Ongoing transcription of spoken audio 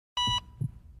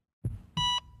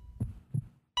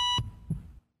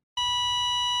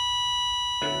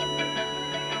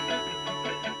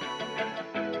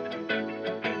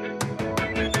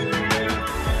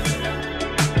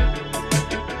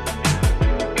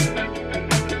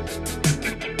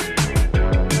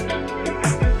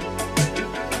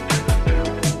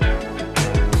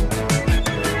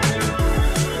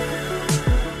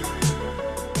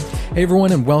Hey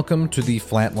everyone, and welcome to the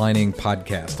Flatlining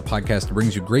Podcast, the podcast that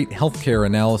brings you great healthcare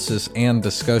analysis and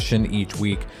discussion each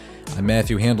week. I'm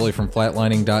Matthew Handley from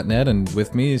Flatlining.net, and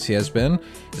with me, as he has been,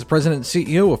 is the President and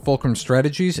CEO of Fulcrum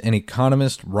Strategies and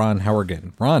economist Ron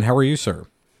Hauergen. Ron, how are you, sir?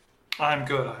 I'm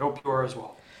good. I hope you are as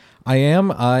well. I am,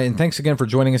 and thanks again for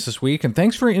joining us this week, and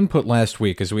thanks for your input last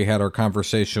week as we had our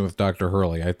conversation with Dr.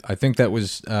 Hurley. I think that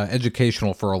was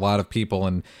educational for a lot of people,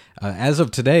 and as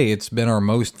of today, it's been our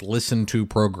most listened to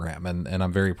program, and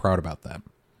I'm very proud about that.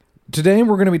 Today,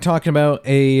 we're going to be talking about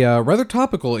a rather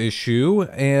topical issue,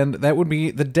 and that would be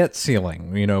the debt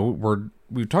ceiling. You know,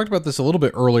 we talked about this a little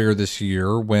bit earlier this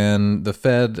year when the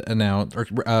Fed announced, or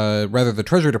rather the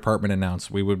Treasury Department announced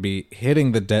we would be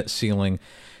hitting the debt ceiling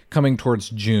coming towards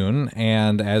June,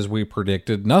 and as we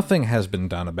predicted, nothing has been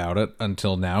done about it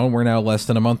until now, and we're now less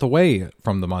than a month away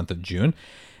from the month of June.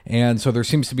 And so there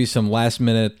seems to be some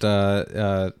last-minute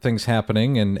things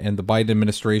happening, and the Biden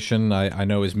administration, I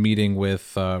know, is meeting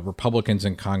with Republicans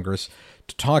in Congress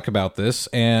to talk about this,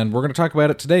 and we're going to talk about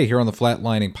it today here on the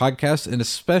Flatlining Podcast, and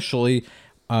especially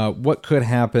what could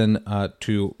happen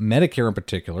to Medicare in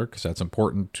particular, because that's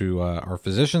important to our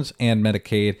physicians, and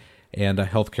Medicaid, and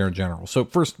healthcare in general. So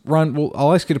first, Ron,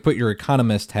 I'll ask you to put your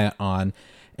economist hat on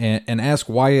and ask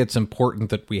why it's important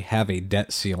that we have a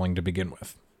debt ceiling to begin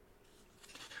with.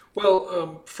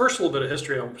 Well, first, a little bit of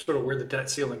history on sort of where the debt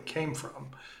ceiling came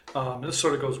from. This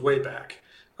sort of goes way back.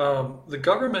 The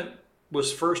government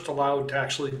was first allowed to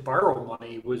actually borrow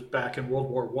money was back in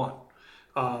World War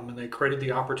I. And they created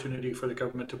the opportunity for the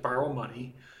government to borrow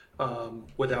money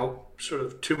without sort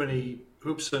of too many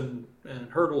hoops and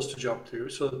hurdles to jump through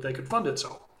so that they could fund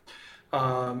itself.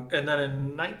 And then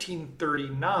in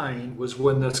 1939 was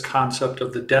when this concept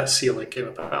of the debt ceiling came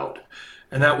about.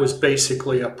 And that was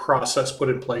basically a process put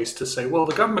in place to say, well,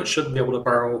 the government shouldn't be able to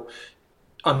borrow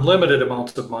unlimited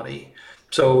amounts of money.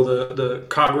 So the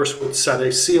Congress would set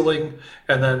a ceiling,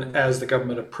 and then as the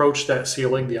government approached that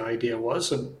ceiling, the idea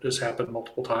was, and this happened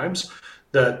multiple times,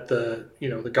 that the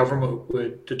government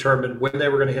would determine when they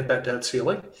were going to hit that debt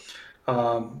ceiling.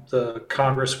 The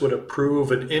Congress would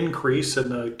approve an increase in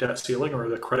the debt ceiling or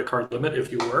the credit card limit,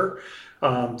 if you were.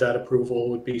 That approval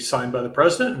would be signed by the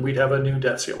president, and we'd have a new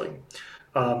debt ceiling.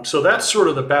 So that's sort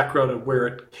of the background of where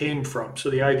it came from. So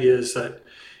the idea is that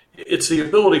it's the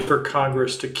ability for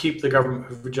Congress to keep the government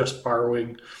from just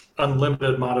borrowing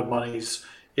unlimited amount of monies.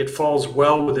 It falls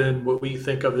well within what we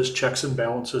think of as checks and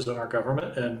balances in our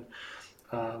government.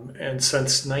 And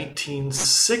since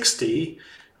 1960,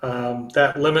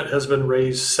 that limit has been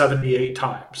raised 78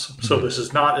 times. So this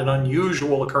is not an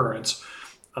unusual occurrence.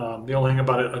 The only thing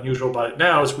unusual about it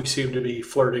now is we seem to be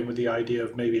flirting with the idea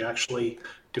of maybe actually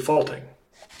defaulting.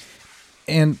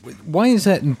 And why is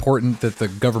that important that the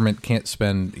government can't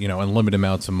spend, unlimited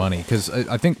amounts of money? Because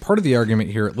I think part of the argument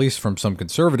here, at least from some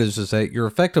conservatives, is that you're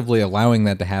effectively allowing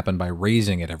that to happen by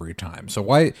raising it every time. So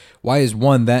why is,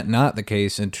 one, that not the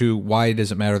case, and two, why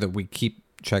does it matter that we keep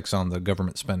checks on the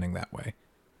government spending that way?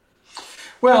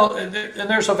 Well, and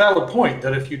there's a valid point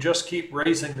that if you just keep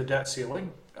raising the debt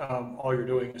ceiling, all you're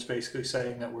doing is basically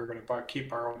saying that we're going to keep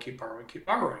borrowing.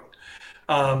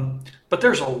 But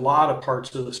there's a lot of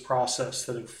parts of this process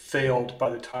that have failed by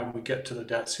the time we get to the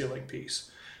debt ceiling piece.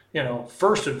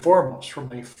 First and foremost,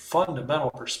 from a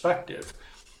fundamental perspective,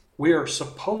 we are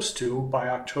supposed to, by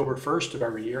October 1st of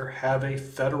every year, have a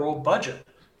federal budget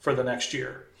for the next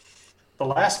year. The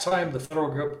last time the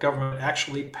federal government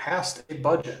actually passed a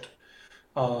budget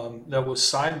that was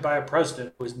signed by a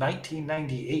president was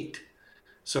 1998.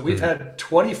 So we've had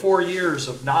 24 years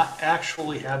of not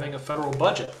actually having a federal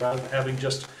budget, rather than having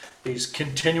just these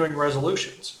continuing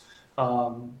resolutions.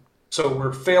 So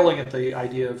we're failing at the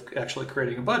idea of actually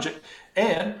creating a budget.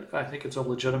 And I think it's a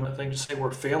legitimate thing to say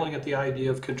we're failing at the idea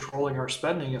of controlling our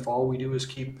spending if all we do is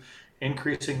keep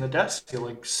increasing the debt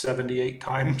ceiling 78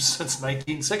 times since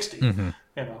 1960.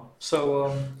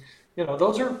 So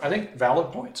those are, I think,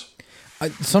 valid points.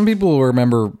 Some people will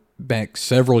remember back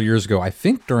several years ago, I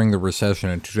think during the recession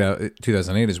in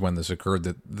 2008 is when this occurred,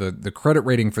 that the credit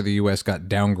rating for the U.S. got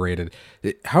downgraded.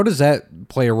 How does that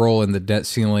play a role in the debt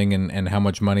ceiling and how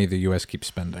much money the U.S. keeps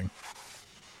spending?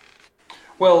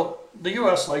 Well, the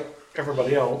U.S., like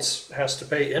everybody else, has to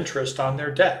pay interest on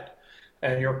their debt.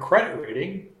 And your credit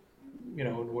rating,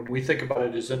 when we think about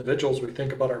it as individuals, we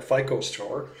think about our FICO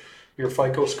score. Your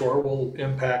FICO score will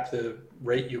impact the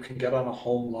rate you can get on a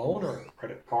home loan or a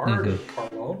credit card or a car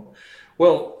loan.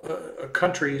 Well, a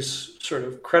country's sort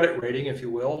of credit rating, if you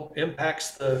will,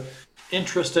 impacts the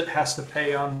interest it has to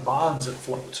pay on bonds it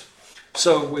floats.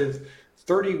 So with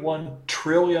 $31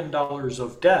 trillion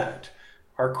of debt,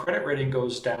 our credit rating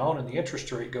goes down and the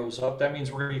interest rate goes up, that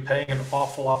means we're going to be paying an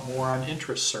awful lot more on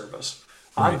interest service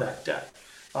on that debt.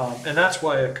 And that's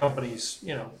why a company's,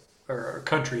 or a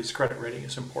country's credit rating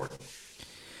is important.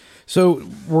 So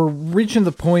we're reaching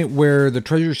the point where the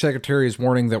Treasury Secretary is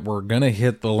warning that we're going to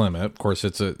hit the limit. Of course,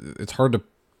 it's hard to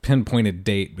pinpoint a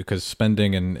date because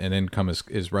spending and income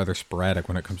is rather sporadic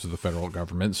when it comes to the federal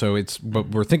government. But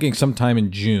we're thinking sometime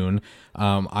in June.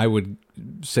 I would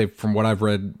say from what I've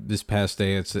read this past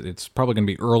day, it's probably going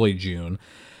to be early June.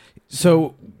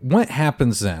 So what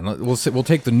happens then? We'll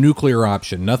take the nuclear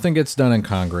option. Nothing gets done in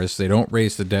Congress. They don't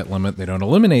raise the debt limit. They don't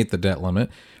eliminate the debt limit.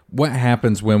 What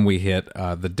happens when we hit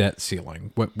the debt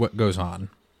ceiling? What goes on?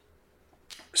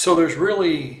 So there's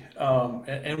really,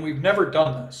 and we've never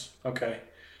done this, okay,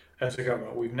 as a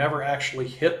government. We've never actually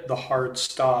hit the hard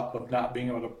stop of not being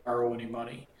able to borrow any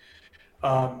money.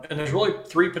 And there's really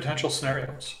three potential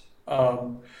scenarios.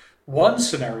 One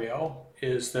scenario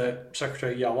is that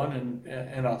Secretary Yellen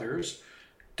and others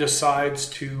decides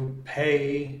to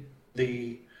pay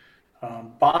the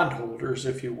bondholders,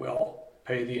 if you will,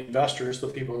 pay the investors, the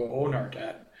people who own our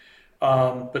debt.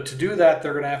 But to do that,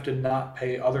 they're going to have to not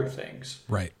pay other things.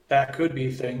 Right. That could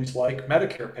be things like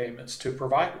Medicare payments to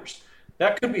providers.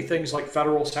 That could be things like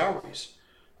federal salaries.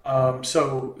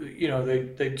 So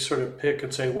they sort of pick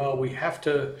and say, well, we have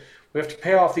to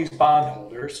pay off these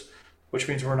bondholders, which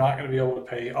means we're not going to be able to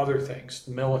pay other things,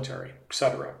 the military, et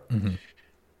cetera. Mm-hmm.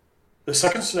 The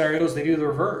second scenario is they do the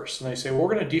reverse, and they say, well,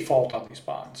 we're going to default on these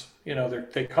bonds.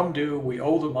 They come due, we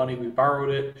owe the money, we borrowed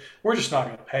it, we're just not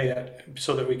going to pay it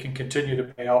so that we can continue to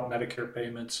pay out Medicare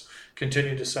payments,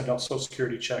 continue to send out Social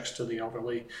Security checks to the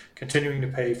elderly, continuing to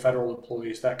pay federal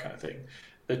employees, that kind of thing.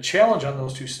 The challenge on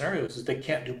those two scenarios is they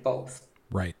can't do both.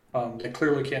 Right. They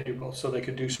clearly can't do both, so they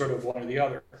could do sort of one or the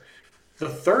other. The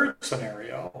third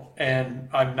scenario, and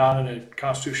I'm not a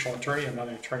constitutional attorney, I'm not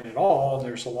an attorney at all, and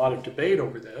there's a lot of debate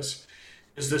over this,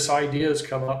 is this idea has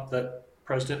come up that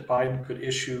President Biden could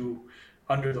issue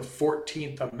under the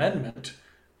 14th Amendment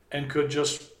and could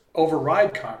just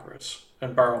override Congress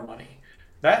and borrow money.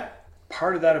 That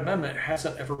part of that amendment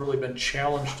hasn't ever really been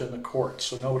challenged in the courts,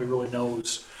 so nobody really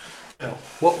knows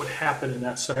what would happen in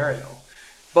that scenario.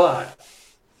 But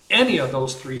any of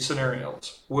those three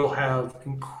scenarios will have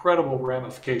incredible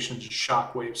ramifications and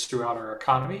shockwaves throughout our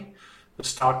economy, the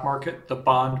stock market, the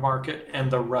bond market,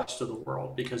 and the rest of the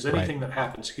world, because anything that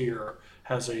happens here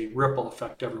has a ripple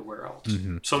effect everywhere else.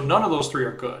 Mm-hmm. So none of those three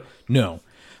are good. No.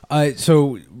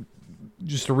 So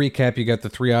just to recap, you got the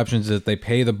three options that they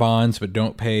pay the bonds but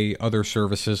don't pay other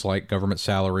services like government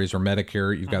salaries or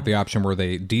Medicare. You've got the option where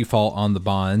they default on the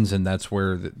bonds, and that's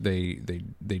where they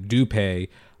do pay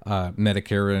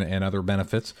Medicare and other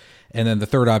benefits. And then the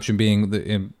third option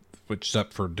being, which is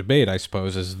up for debate, I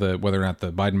suppose, is whether or not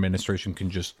the Biden administration can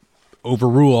just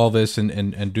overrule all this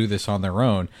and do this on their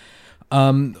own.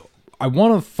 I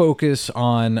want to focus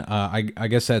on, I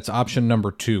guess that's option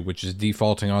number 2, which is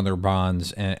defaulting on their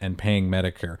bonds and paying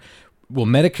Medicare. Will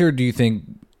Medicare, do you think,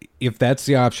 if that's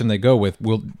the option they go with,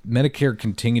 will Medicare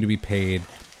continue to be paid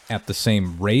at the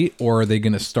same rate, or are they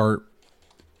going to start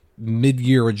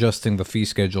mid-year adjusting the fee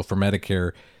schedule for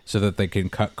Medicare so that they can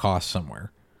cut costs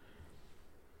somewhere?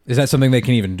 Is that something they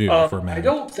can even do for Medicare? I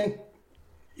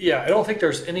don't think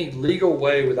there's any legal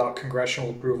way without congressional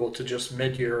approval to just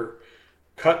mid-year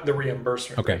cut the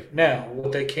reimbursement rate. Now,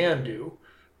 what they can do,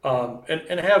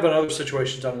 and have in other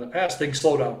situations done in the past, they can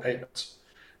slow down payments.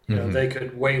 They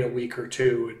could wait a week or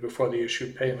two before they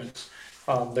issue payments.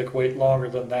 They could wait longer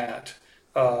than that.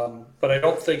 But I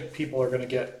don't think people are going to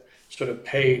get sort of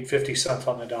paid 50 cents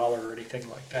on the dollar or anything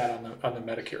like that on the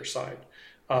Medicare side.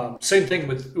 Same thing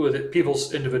with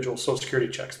people's individual Social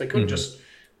Security checks. They couldn't just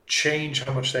change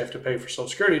how much they have to pay for Social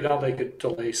Security. Now they could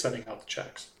delay sending out the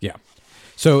checks. Yeah.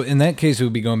 So in that case, it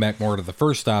would be going back more to the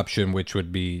first option, which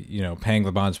would be, paying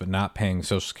the bonds but not paying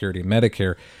Social Security and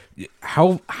Medicare.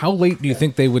 How late do you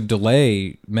think they would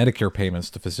delay Medicare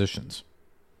payments to physicians?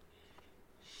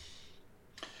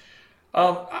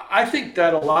 I think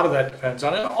that a lot of that depends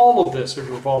on it. All of this is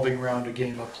revolving around a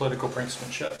game of political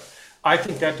brinksmanship. I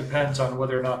think that depends on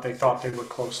whether or not they thought they were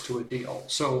close to a deal.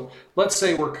 So let's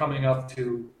say we're coming up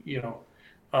to,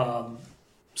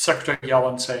 Secretary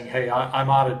Yellen saying, "Hey, I'm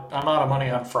out of money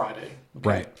on Friday."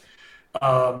 Okay?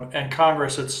 Right. And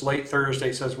Congress, it's late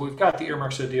Thursday, says we've got the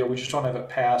earmarks of the deal. We just don't have it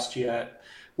passed yet.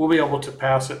 We'll be able to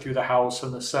pass it through the House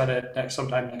and the Senate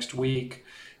sometime next week.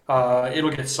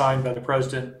 It'll get signed by the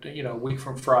president, a week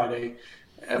from Friday.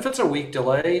 If it's a week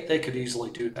delay, they could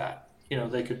easily do that.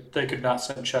 They could not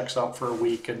send checks out for a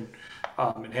week and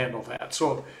handle that.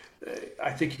 So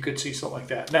I think you could see something like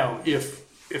that. Now, if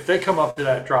if they come up to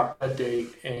that drop dead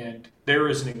date and there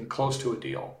isn't even close to a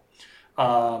deal,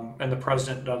 and the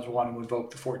president does want to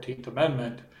invoke the 14th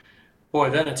Amendment, boy,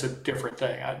 then it's a different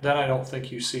thing. Then I don't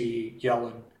think you see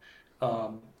Yellen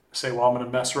say, well, I'm going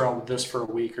to mess around with this for a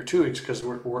week or 2 weeks because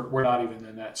we're not even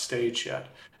in that stage yet.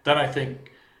 Then I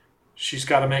think she's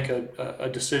got to make a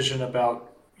decision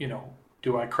about,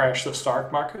 do I crash the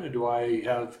stock market or do I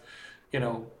have,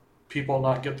 people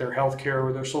not get their health care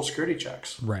or their Social Security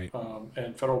checks? Right.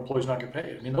 And federal employees not get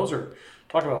paid. I mean, those are,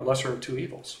 talk about lesser of two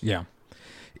evils. Yeah.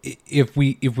 If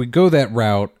we go that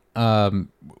route,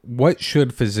 what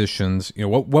should physicians,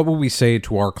 what will we say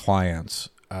to our clients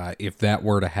if that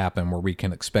were to happen, where we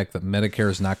can expect that Medicare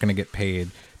is not going to get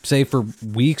paid, say for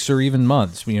weeks or even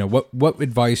months? What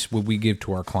advice would we give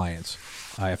to our clients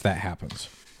if that happens?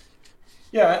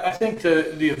 Yeah, I think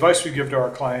the advice we give to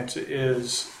our clients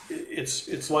is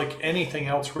it's like anything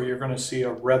else where you're going to see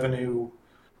a revenue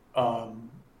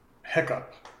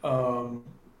hiccup,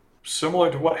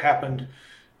 similar to what happened,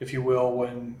 if you will,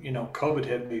 when COVID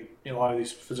hit. A lot of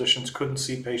these physicians couldn't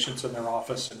see patients in their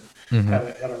office and had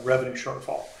a revenue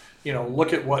shortfall.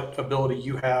 Look at what ability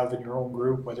you have in your own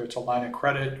group, whether it's a line of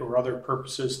credit or other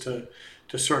purposes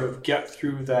to sort of get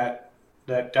through that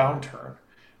downturn.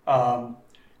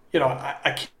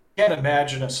 I can't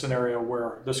imagine a scenario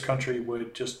where this country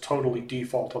would just totally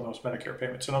default on those Medicare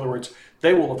payments. In other words,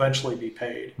 they will eventually be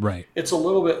paid. Right. It's a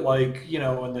little bit like,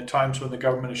 in the times when the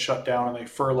government is shut down and they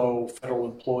furlough federal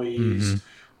employees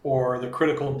or the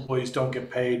critical employees don't get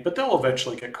paid, but they'll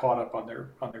eventually get caught up on their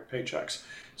paychecks.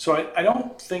 So I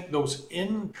don't think those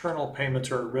internal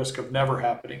payments are at risk of never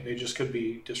happening. They just could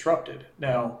be disrupted.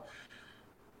 Now,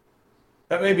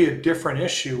 that may be a different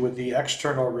issue with the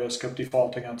external risk of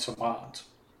defaulting on some bonds.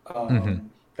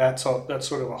 That's sort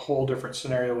of a whole different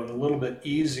scenario and a little bit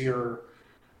easier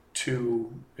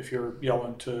to, if you're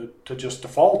yelling, to just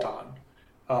default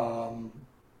on.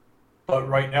 But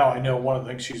right now, I know one of the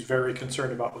things she's very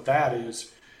concerned about with that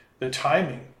is the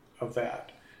timing of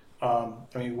that.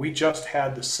 We just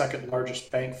had the second largest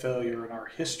bank failure in our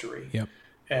history. Yep.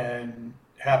 And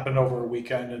happened over a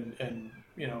weekend, and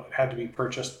it had to be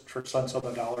purchased for cents on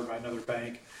the dollar by another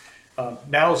bank.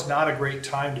 Now is not a great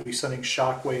time to be sending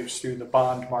shockwaves through the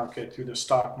bond market, through the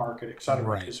stock market, et cetera,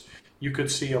 right, because you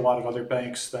could see a lot of other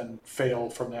banks then fail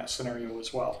from that scenario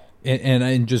as well.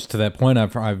 And just to that point,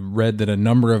 I've read that a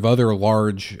number of other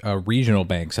large regional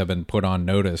banks have been put on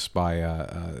notice by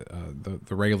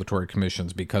the regulatory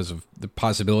commissions because of the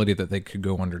possibility that they could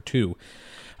go under too.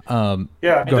 Go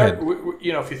ahead.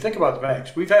 If you think about the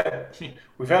banks, we've had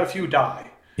a few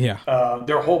die. Yeah.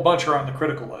 There are a whole bunch are on the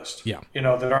critical list. Yeah.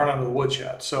 That aren't under the woods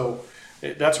yet. So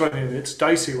that's what it's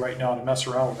dicey right now to mess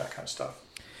around with that kind of stuff.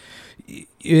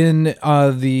 In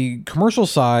the commercial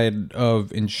side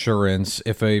of insurance,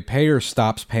 if a payer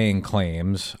stops paying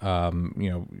claims,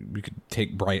 we could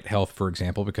take Bright Health, for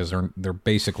example, because they're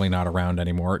basically not around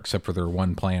anymore, except for their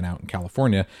one plan out in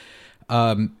California.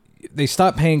 They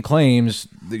stop paying claims.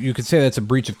 You could say that's a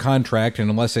breach of contract,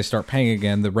 and unless they start paying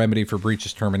again, the remedy for breach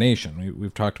is termination.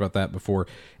 We've talked about that before.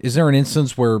 Is there an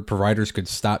instance where providers could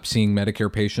stop seeing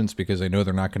Medicare patients because they know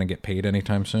they're not going to get paid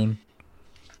anytime soon?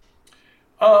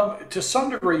 To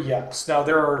some degree, yes. Now,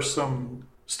 there are some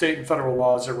state and federal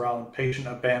laws around patient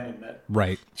abandonment.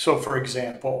 Right. So, for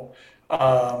example,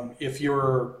 if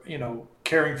you're,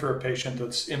 caring for a patient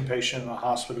that's inpatient in a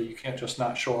hospital, you can't just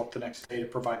not show up the next day to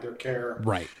provide their care.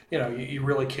 Right. You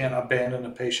really can't abandon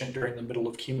a patient during the middle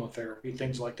of chemotherapy,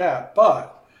 things like that.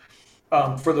 But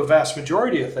for the vast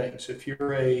majority of things, if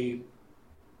you're an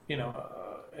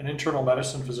internal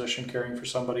medicine physician caring for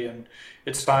somebody and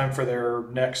it's time for their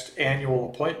next annual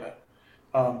appointment,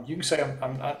 you can say,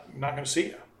 I'm not going to see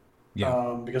you.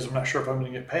 Yeah. Because I'm not sure if I'm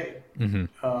going to get paid.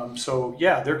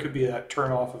 Mm-hmm. There could be that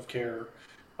turn off of care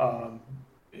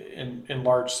in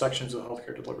large sections of the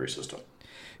healthcare delivery system.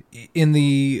 In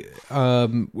the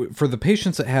for the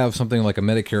patients that have something like a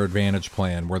Medicare Advantage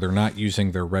plan where they're not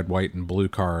using their red, white, and blue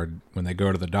card when they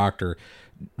go to the doctor,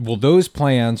 will those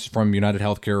plans from United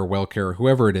Healthcare or WellCare or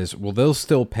whoever it is, will those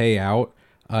still pay out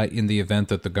in the event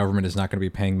that the government is not going to be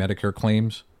paying Medicare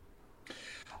claims?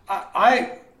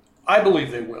 I believe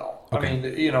they will.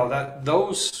 Okay. That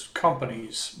those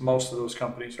companies, most of those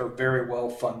companies, are very well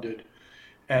funded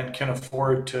and can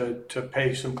afford to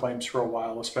pay some claims for a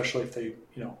while, especially if they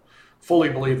fully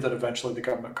believe that eventually the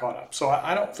government caught up. So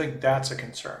I don't think that's a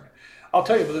concern. I'll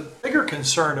tell you, the bigger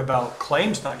concern about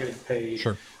claims not getting paid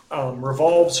Sure.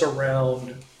 Revolves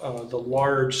around the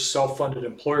large self-funded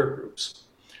employer groups,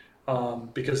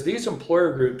 because these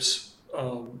employer groups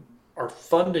are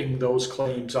funding those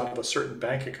claims out of a certain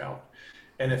bank account.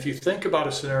 And if you think about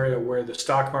a scenario where the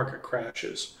stock market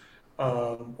crashes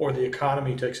or the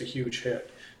economy takes a huge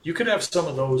hit, you could have some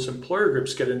of those employer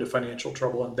groups get into financial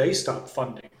trouble and they stop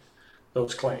funding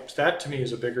those claims. That to me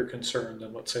is a bigger concern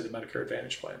than, let's say, the Medicare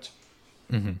Advantage plans.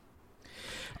 Mm-hmm.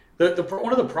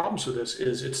 One of the problems with this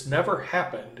is it's never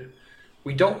happened.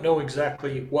 We don't know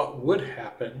exactly what would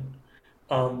happen.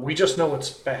 We just know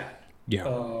it's bad.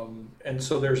 Yeah. And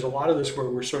so there's a lot of this where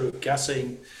we're sort of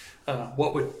guessing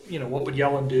what would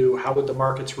Yellen do? How would the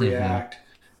markets react?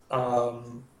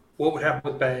 What would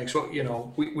happen with banks?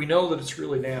 We know that it's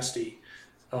really nasty,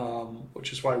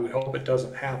 which is why we hope it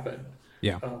doesn't happen.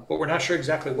 Yeah. But we're not sure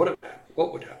exactly what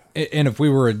would happen. And if we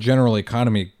were a general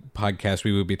economy podcast,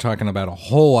 we would be talking about a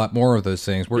whole lot more of those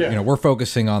things. We're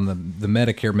focusing on the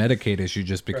Medicare Medicaid issue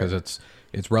just because it's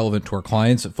relevant to our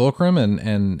clients at Fulcrum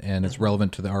and it's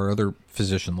relevant to our other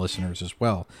physician listeners as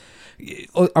well.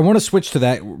 I want to switch to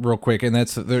that real quick, and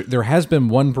that's there has been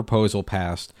one proposal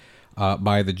passed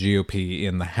by the GOP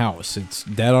in the House. It's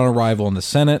dead on arrival in the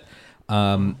Senate.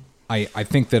 I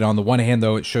think that on the one hand,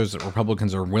 though, it shows that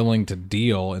Republicans are willing to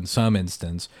deal in some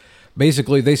instance.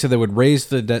 Basically, they said they would raise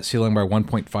the debt ceiling by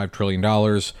 $1.5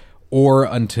 trillion or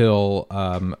until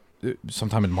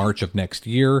sometime in March of next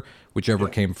year, whichever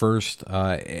came first.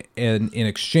 And in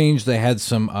exchange, they had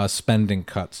some spending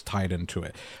cuts tied into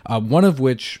it, one of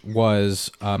which was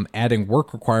adding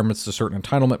work requirements to certain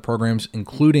entitlement programs,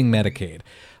 including Medicaid.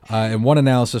 And one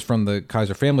analysis from the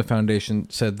Kaiser Family Foundation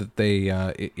said that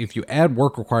if you add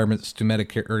work requirements to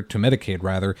Medicare or to Medicaid,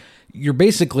 rather, you're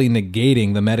basically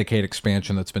negating the Medicaid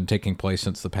expansion that's been taking place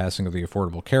since the passing of the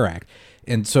Affordable Care Act.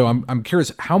 And so I'm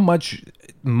curious, how much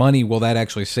money will that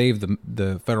actually save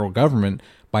the federal government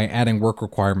by adding work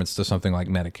requirements to something like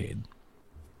Medicaid?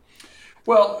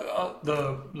 Well,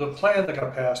 the plan that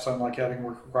got passed on adding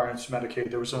work requirements to Medicaid,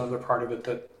 there was another part of it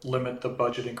that limit the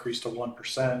budget increase to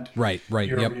 1% right,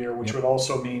 year over year, which would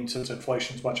also mean, since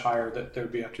inflation's much higher, that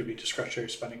there'd have to be discretionary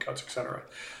spending cuts, et cetera.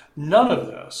 None of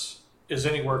this is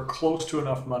anywhere close to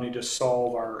enough money to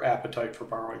solve our appetite for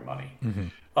borrowing money.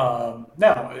 Now,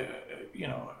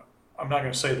 I'm not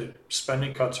going to say that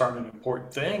spending cuts aren't an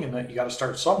important thing and that you got to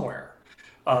start somewhere,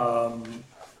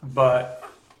 but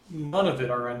none of it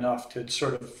are enough to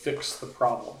sort of fix the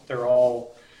problem. They're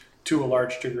all, to a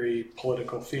large degree,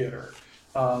 political theater.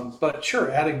 But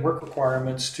sure, adding work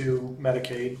requirements to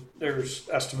Medicaid, there's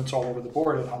estimates all over the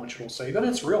board on how much it'll save, and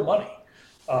it's real money.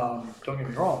 Don't get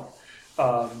me wrong.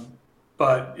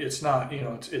 But it's not,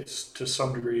 it's to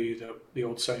some degree the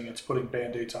old saying, it's putting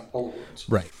Band-Aids on bullet wounds.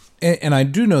 Right. And I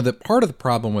do know that part of the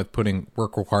problem with putting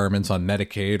work requirements on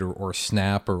Medicaid or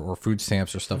SNAP or food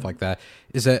stamps or stuff like that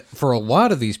is that for a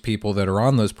lot of these people that are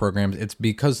on those programs, it's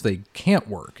because they can't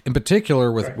work, in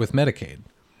particular with Medicaid.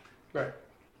 Right.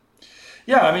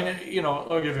 Yeah, I mean,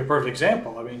 I'll give you a perfect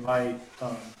example. I mean,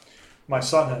 my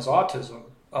son has autism,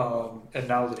 and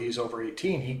now that he's over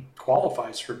 18, he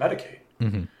qualifies for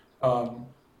Medicaid. Well,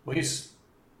 he's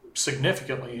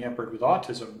significantly hampered with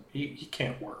autism. He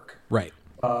can't work. Right.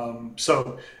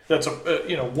 So that's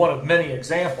one of many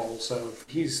examples of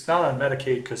he's not on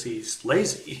Medicaid because he's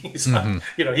lazy. He's not,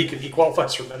 he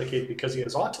qualifies for Medicaid because he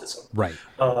has autism. Right.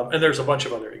 And there's a bunch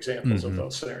of other examples of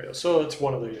those scenarios. So it's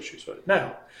one of the issues with it.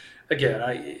 Now, again,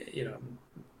 I'm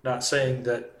not saying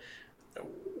that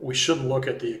we shouldn't look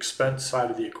at the expense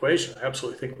side of the equation. I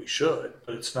absolutely think we should,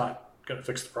 but it's not going to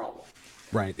fix the problem.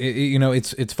 Right.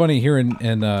 It's funny here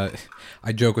and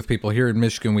I joke with people here in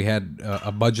Michigan. We had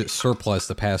a budget surplus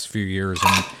the past few years,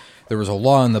 and there was a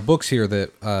law in the books here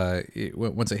that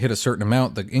once it hit a certain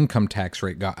amount, the income tax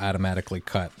rate got automatically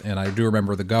cut. And I do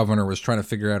remember the governor was trying to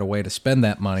figure out a way to spend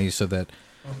that money so that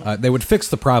they would fix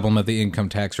the problem of the income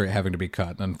tax rate having to be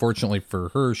cut. And unfortunately for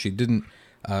her, she didn't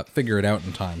figure it out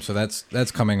in time. So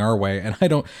that's coming our way. And I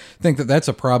don't think that that's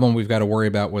a problem we've got to worry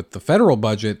about with the federal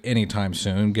budget anytime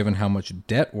soon, given how much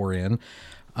debt we're in.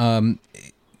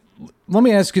 Let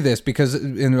me ask you this, because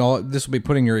this will be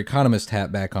putting your economist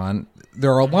hat back on.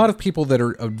 There are a lot of people that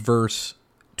are adverse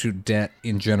to debt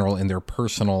in general in their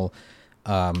personal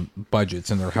budgets,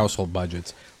 in their household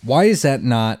budgets. Why is that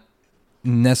not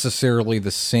necessarily the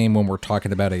same when we're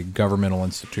talking about a governmental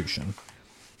institution?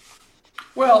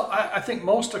 Well, I think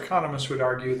most economists would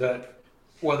argue that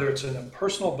whether it's in a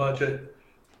personal budget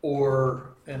or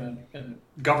in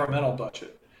a governmental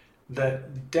budget,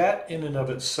 that debt in and of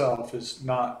itself is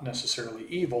not necessarily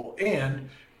evil, and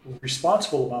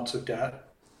responsible amounts of debt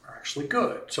are actually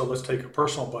good. So let's take a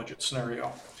personal budget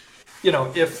scenario.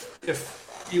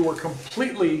 If you were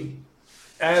completely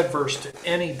adverse to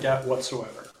any debt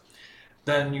whatsoever,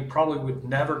 then you probably would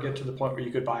never get to the point where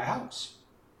you could buy a house.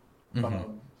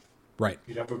 Right.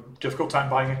 You'd have a difficult time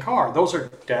buying a car. Those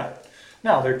are debt.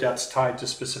 Now, their debt's tied to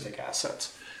specific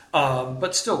assets,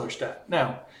 but still there's debt.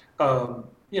 Now,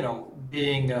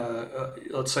 being,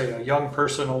 let's say, a young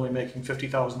person only making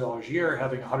 $50,000 a year,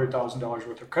 having $100,000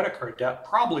 worth of credit card debt,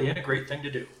 probably ain't a great thing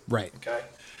to do. Right. Okay.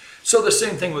 So the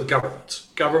same thing with governments.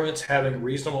 Governments having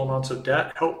reasonable amounts of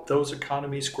debt help those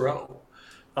economies grow,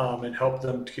 and help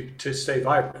them to stay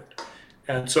vibrant.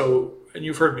 And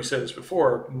you've heard me say this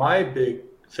before, my big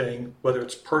thing, whether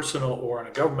it's personal or on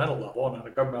a governmental level, and on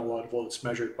a governmental level, it's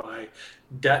measured by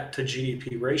debt to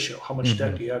GDP ratio. How much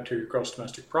debt do you have to your gross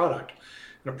domestic product?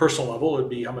 On a personal level, it would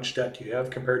be how much debt do you have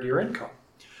compared to your income?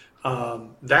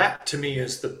 That, to me,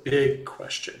 is the big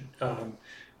question.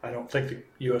 I don't think the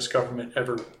U.S. government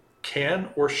ever can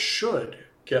or should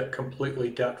get completely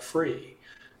debt-free.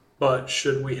 But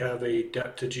should we have a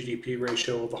debt to GDP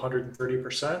ratio of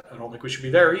 130%? I don't think we should be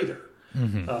there either.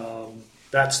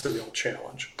 That's the real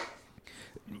challenge.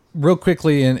 Real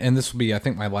quickly, and this will be, I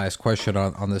think, my last question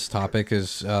on this topic,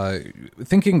 is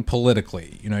thinking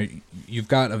politically. You've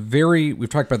got we've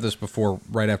talked about this before,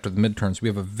 right after the midterms, we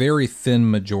have a very thin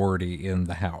majority in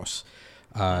the House.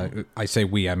 I say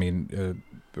we, I mean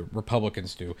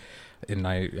Republicans do. And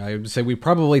I would say we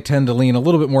probably tend to lean a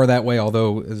little bit more that way,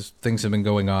 although as things have been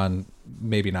going on,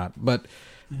 maybe not. But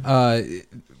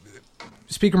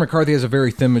Speaker McCarthy has a very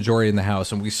thin majority in the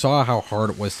House, and we saw how hard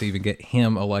it was to even get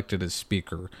him elected as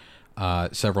Speaker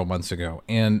several months ago.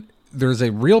 And there's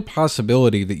a real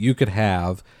possibility that you could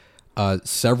have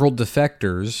several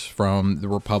defectors from the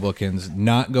Republicans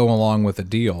not go along with a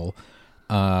deal,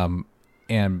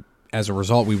 and as a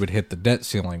result, we would hit the debt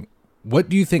ceiling. What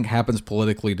do you think happens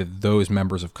politically to those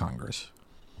members of Congress?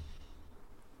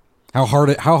 How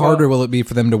harder will it be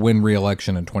for them to win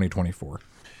re-election in 2024?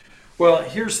 Well,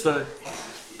 here's the,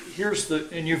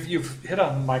 and you've hit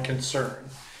on my concern.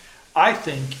 I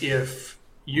think if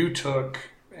you took,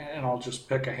 and I'll just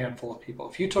pick a handful of people,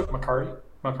 if you took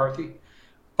McCarthy,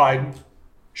 Biden,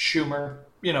 Schumer,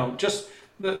 just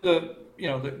the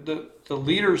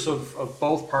leaders of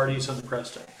both parties and the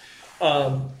president,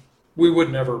 we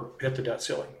would never hit the debt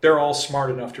ceiling. They're all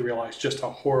smart enough to realize just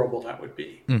how horrible that would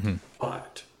be.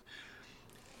 But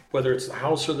whether it's the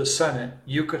House or the Senate,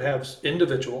 you could have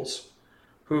individuals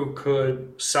who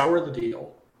could sour the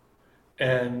deal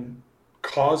and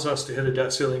cause us to hit a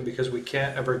debt ceiling because we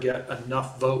can't ever get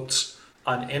enough votes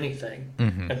on anything.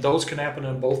 And those can happen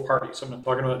in both parties. I'm not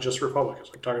talking about just Republicans.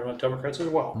 I'm talking about Democrats as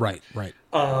well. Right.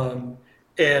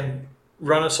 And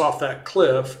run us off that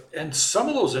cliff. And some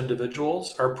of those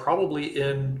individuals are probably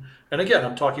in, and again,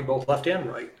 I'm talking both left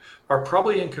and right, are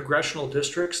probably in congressional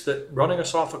districts that running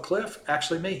us off a cliff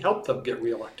actually may help them get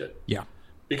reelected. Yeah.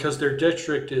 Because their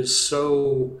district is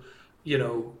so,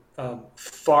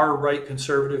 far right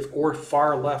conservative or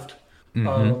far left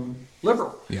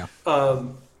liberal. Yeah.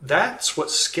 That's what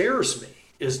scares me,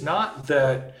 is not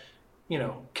that,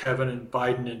 Kevin and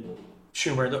Biden and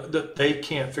Schumer, that they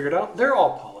can't figure it out. They're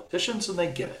all politicians and they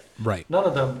get it. Right. None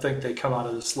of them think they come out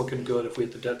of this looking good if we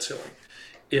hit the debt ceiling.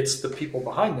 It's the people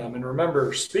behind them. And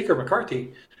remember, Speaker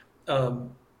McCarthy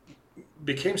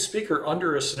became Speaker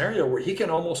under a scenario where he can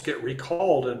almost get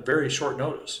recalled in very short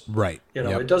notice. Right.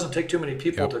 It doesn't take too many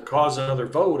people to cause another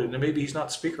vote, and then maybe he's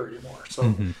not Speaker anymore.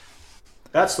 So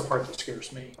that's the part that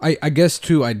scares me. I guess,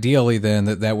 too, ideally, then,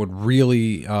 that would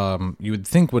really, you would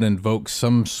think would invoke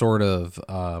some sort of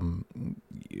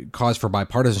cause for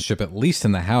bipartisanship, at least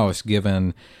in the House,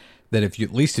 given that if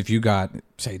you got,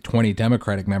 say, 20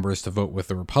 Democratic members to vote with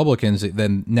the Republicans,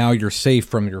 then now you're safe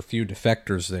from your few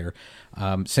defectors there.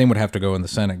 Same would have to go in the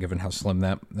Senate, given how slim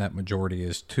that majority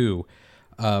is, too.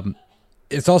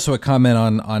 It's also a comment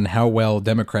on how well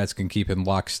Democrats can keep in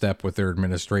lockstep with their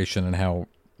administration and how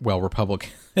well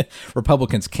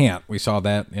Republicans can't. We saw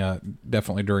that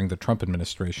definitely during the Trump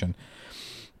administration.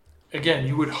 Again,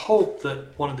 you would hope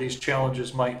that one of these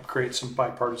challenges might create some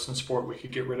bipartisan support. We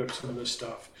could get rid of some of this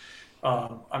stuff.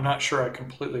 I'm not sure I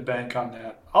completely bank on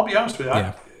that. I'll be honest with you.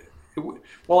 Yeah.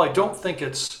 While I don't think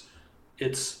it's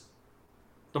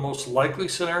the most likely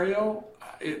scenario,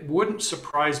 it wouldn't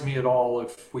surprise me at all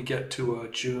if we get to a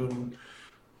June,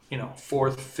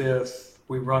 4th, 5th,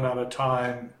 we run out of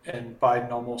time and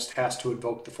Biden almost has to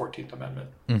invoke the 14th Amendment.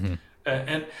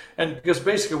 And because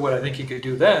basically what I think he could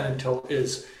do then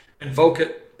is invoke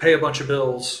it, pay a bunch of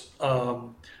bills,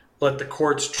 let the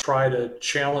courts try to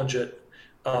challenge it.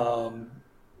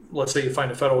 Let's say you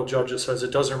find a federal judge that says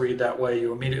it doesn't read that way.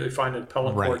 You immediately find an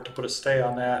appellate court to put a stay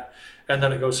on that, and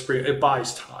then it goes Supreme. It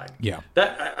buys time. Yeah,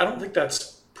 that I don't think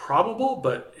that's probable,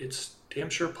 but it's damn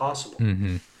sure possible.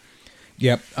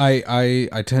 Yep,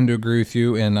 I tend to agree with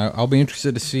you, and I'll be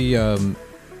interested to see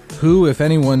who, if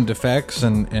anyone, defects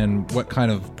and what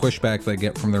kind of pushback they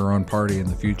get from their own party in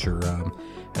the future,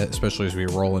 especially as we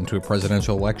roll into a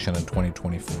presidential election in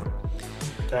 2024.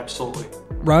 Absolutely.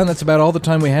 Ron, that's about all the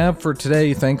time we have for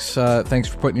today. Thanks for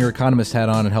putting your economist hat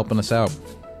on and helping us out.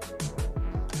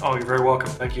 Oh, you're very welcome.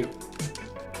 Thank you.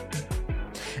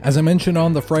 As I mentioned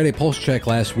on the Friday Pulse Check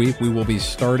last week, we will be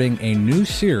starting a new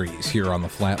series here on the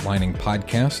Flatlining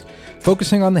Podcast,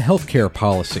 focusing on the healthcare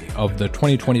policy of the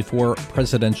 2024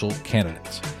 presidential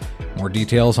candidates. More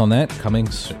details on that coming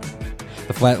soon.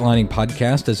 The Flatlining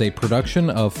Podcast is a production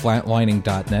of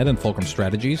Flatlining.net and Fulcrum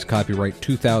Strategies, copyright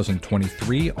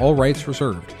 2023, all rights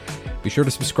reserved. Be sure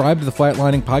to subscribe to the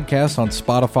Flatlining Podcast on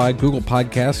Spotify, Google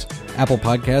Podcasts, Apple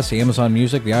Podcasts, Amazon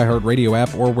Music, the iHeartRadio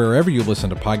app, or wherever you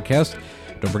listen to podcasts.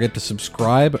 Don't forget to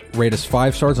subscribe, rate us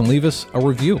 5 stars, and leave us a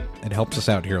review. It helps us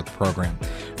out here at the program.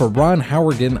 For Ron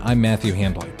Howard, I'm Matthew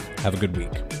Handling. Have a good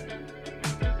week.